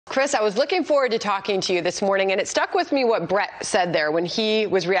Chris, I was looking forward to talking to you this morning, and it stuck with me what Brett said there when he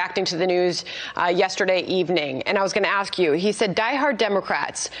was reacting to the news yesterday evening. And I was going to ask you, he said, diehard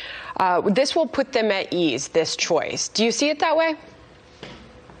Democrats, this will put them at ease, this choice. Do you see it that way?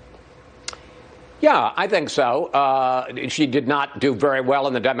 Yeah, I think so. She did not do very well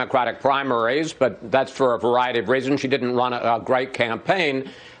in the Democratic primaries, but that's for a variety of reasons. She didn't run a great campaign.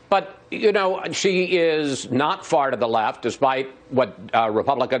 But, you know, she is not far to the left, despite what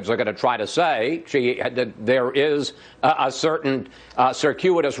Republicans are going to try to say. There is a certain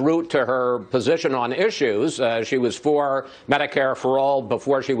circuitous route to her position on issues. She was for Medicare for all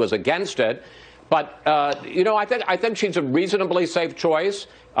before she was against it. But, you know, I think she's a reasonably safe choice.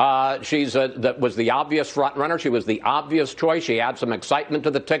 That was the obvious front runner. She was the obvious choice. She adds some excitement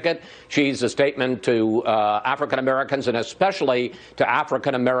to the ticket. She's a statement to African Americans and especially to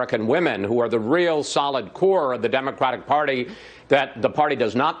African American women, who are the real solid core of the Democratic Party, that the party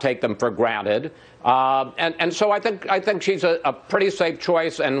does not take them for granted. And so I think she's a pretty safe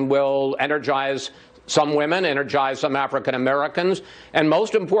choice and will energize some women, energize some African Americans. And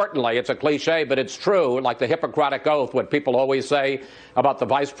most importantly, it's a cliche, but it's true, like the Hippocratic Oath, what people always say about the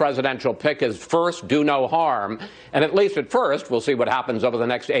vice presidential pick is first, do no harm. And at least at first, we'll see what happens over the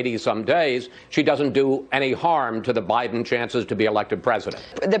next 80-some days, she doesn't do any harm to the Biden chances to be elected president.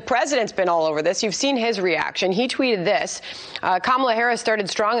 The president's been all over this. You've seen his reaction. He tweeted this. Kamala Harris started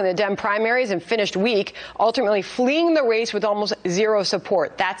strong in the Dem primaries and finished weak, ultimately fleeing the race with almost zero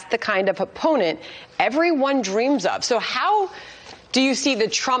support. That's the kind of opponent everyone dreams of. So how do you see the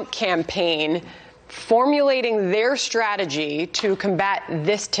Trump campaign formulating their strategy to combat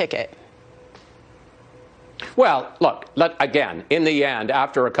this ticket? Well, look, again, in the end,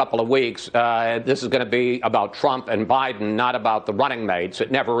 after a couple of weeks, this is going to be about Trump and Biden, not about the running mates. It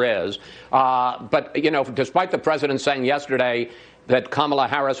never is. But, you know, despite the president saying yesterday that Kamala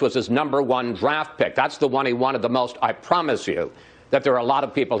Harris was his #1 draft pick, that's the one he wanted the most, I promise you that there are a lot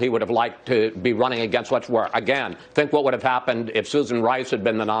of people he would have liked to be running against. Again, think what would have happened if Susan Rice had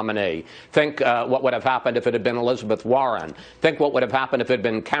been the nominee. Think what would have happened if it had been Elizabeth Warren. Think what would have happened if it had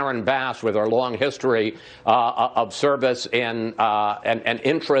been Karen Bass, with her long history of service and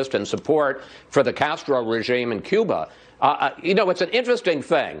interest and support for the Castro regime in Cuba. You know, it's an interesting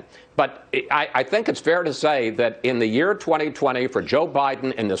thing, but I think it's fair to say that in the year 2020, for Joe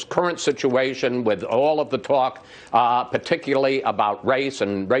Biden, in this current situation with all of the talk, particularly about race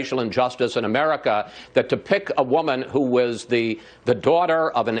and racial injustice in America, that to pick a woman who was the daughter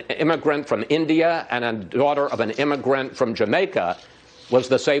of an immigrant from India and a daughter of an immigrant from Jamaica was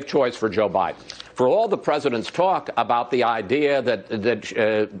the safe choice for Joe Biden. For all the president's talk about the idea that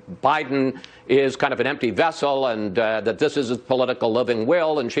Biden is kind of an empty vessel and that this is his political living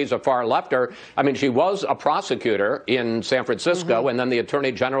will and she's a far lefter. I mean, she was a prosecutor in San Francisco and then the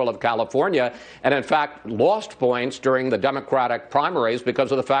Attorney General of California, and in fact lost points during the Democratic primaries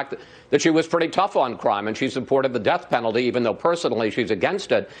because of the fact that she was pretty tough on crime and she supported the death penalty, even though personally she's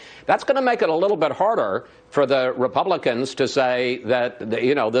against it. That's going to make it a little bit harder for the Republicans to say that,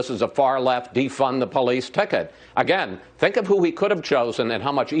 you know, this is a far left defund the police ticket. Again, think of who we could have chosen and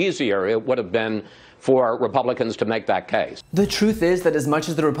how much easier it would have been for Republicans to make that case. The truth is that as much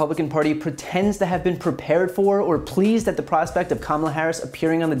as the Republican Party pretends to have been prepared for or pleased at the prospect of Kamala Harris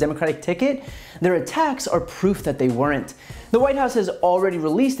appearing on the Democratic ticket, their attacks are proof that they weren't. The White House has already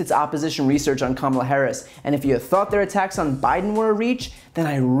released its opposition research on Kamala Harris, and if you thought their attacks on Biden were a reach, then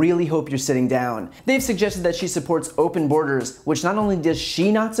I really hope you're sitting down. They've suggested that she supports open borders, which not only does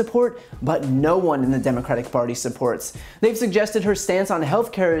she not support, but no one in the Democratic Party supports. They've suggested her stance on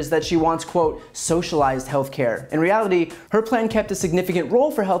healthcare is that she wants, quote, socialized healthcare. In reality, her plan kept a significant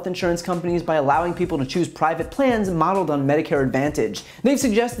role for health insurance companies by allowing people to choose private plans modeled on Medicare Advantage. They've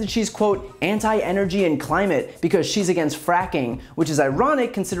suggested she's, quote, anti-energy and climate because she's against fracking, which is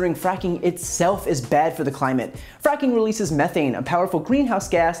ironic considering fracking itself is bad for the climate. Fracking releases methane, a powerful greenhouse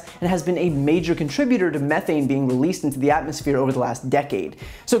gas, and has been a major contributor to methane being released into the atmosphere over the last decade.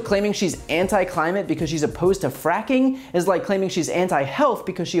 So claiming she's anti-climate because she's opposed to fracking is like claiming she's anti-health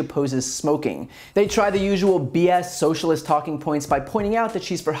because she opposes smoking. They try the usual BS socialist talking points by pointing out that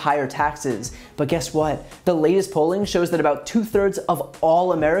she's for higher taxes. But guess what? The latest polling shows that about 2/3 of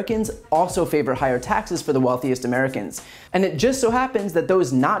all Americans also favor higher taxes for the wealthiest Americans. And it just so happens that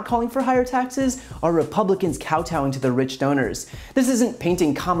those not calling for higher taxes are Republicans kowtowing to the rich donors. This isn't isn't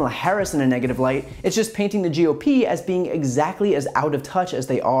painting Kamala Harris in a negative light, it's just painting the GOP as being exactly as out of touch as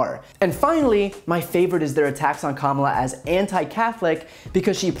they are. And finally, my favorite is their attacks on Kamala as anti-Catholic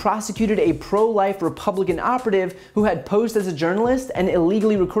because she prosecuted a pro-life Republican operative who had posed as a journalist and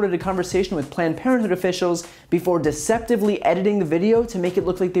illegally recorded a conversation with Planned Parenthood officials before deceptively editing the video to make it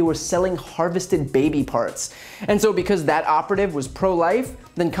look like they were selling harvested baby parts. And so because that operative was pro-life,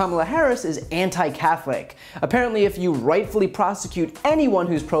 then Kamala Harris is anti-Catholic. Apparently, if you rightfully prosecute anyone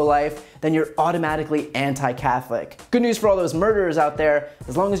who's pro-life, then you're automatically anti-Catholic. Good news for all those murderers out there,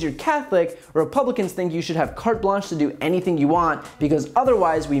 as long as you're Catholic, Republicans think you should have carte blanche to do anything you want, because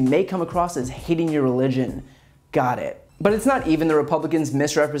otherwise we may come across as hating your religion. Got it. But it's not even the Republicans'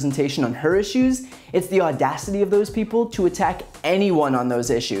 misrepresentation on her issues, it's the audacity of those people to attack anyone on those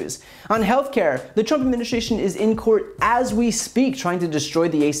issues. On healthcare, the Trump administration is in court as we speak trying to destroy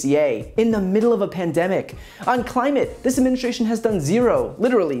the ACA, in the middle of a pandemic. On climate, this administration has done zero,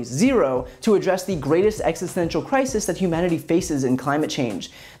 literally zero, to address the greatest existential crisis that humanity faces in climate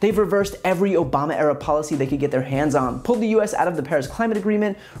change. They've reversed every Obama-era policy they could get their hands on, pulled the US out of the Paris Climate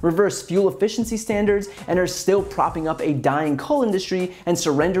Agreement, reversed fuel efficiency standards, and are still propping up a dying coal industry and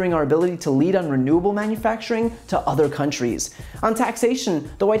surrendering our ability to lead on renewable manufacturing to other countries. On taxation,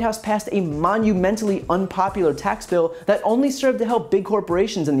 the White House passed a monumentally unpopular tax bill that only served to help big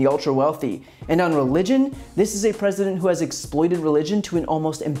corporations and the ultra-wealthy. And on religion, this is a president who has exploited religion to an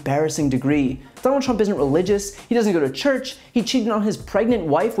almost embarrassing degree. Donald Trump isn't religious, he doesn't go to church, he cheated on his pregnant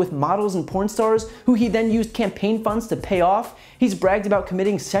wife with models and porn stars who he then used campaign funds to pay off, he's bragged about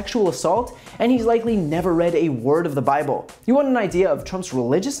committing sexual assault, and he's likely never read a word of the Bible. You want an idea of Trump's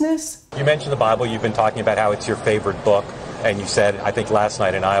religiousness? You mentioned the Bible, you've been talking about how it's your favorite book, and you said, I think last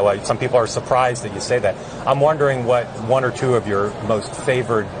night in Iowa, some people are surprised that you say that. I'm wondering what one or two of your most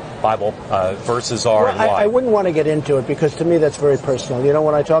favored Bible verses are, and why. I wouldn't want to get into it because to me that's very personal. You know,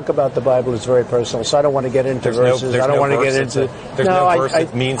 when I talk about the Bible, it's very personal, so I don't want to get into verses. I don't want to get into. There's no verse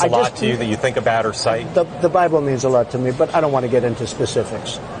that means a lot to you that you think about or cite. The Bible means a lot to me, but I don't want to get into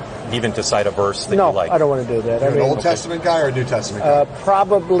specifics. Even to cite a verse that you like? No, I don't want to do that. You're an Old Testament guy or a New Testament guy?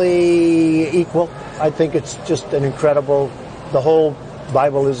 Probably equal. I think it's just an incredible. The whole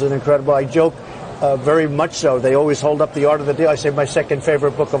Bible is an incredible. I joke. Very much so. They always hold up the Art of the Deal. I say my second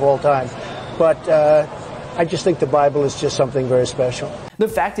favorite book of all time. But I just think the Bible is just something very special. The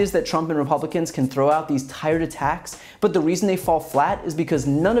fact is that Trump and Republicans can throw out these tired attacks, but the reason they fall flat is because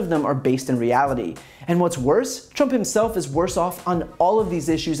none of them are based in reality. And what's worse, Trump himself is worse off on all of these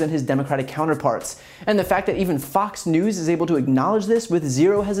issues than his Democratic counterparts. And the fact that even Fox News is able to acknowledge this with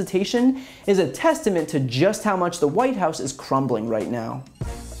zero hesitation is a testament to just how much the White House is crumbling right now.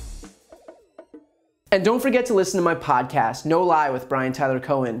 And don't forget to listen to my podcast, No Lie with Brian Tyler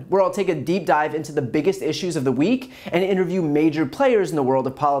Cohen, where I'll take a deep dive into the biggest issues of the week and interview major players in the world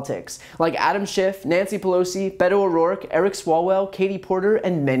of politics, like Adam Schiff, Nancy Pelosi, Beto O'Rourke, Eric Swalwell, Katie Porter,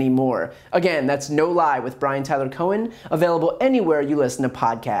 and many more. Again, that's No Lie with Brian Tyler Cohen, available anywhere you listen to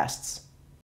podcasts.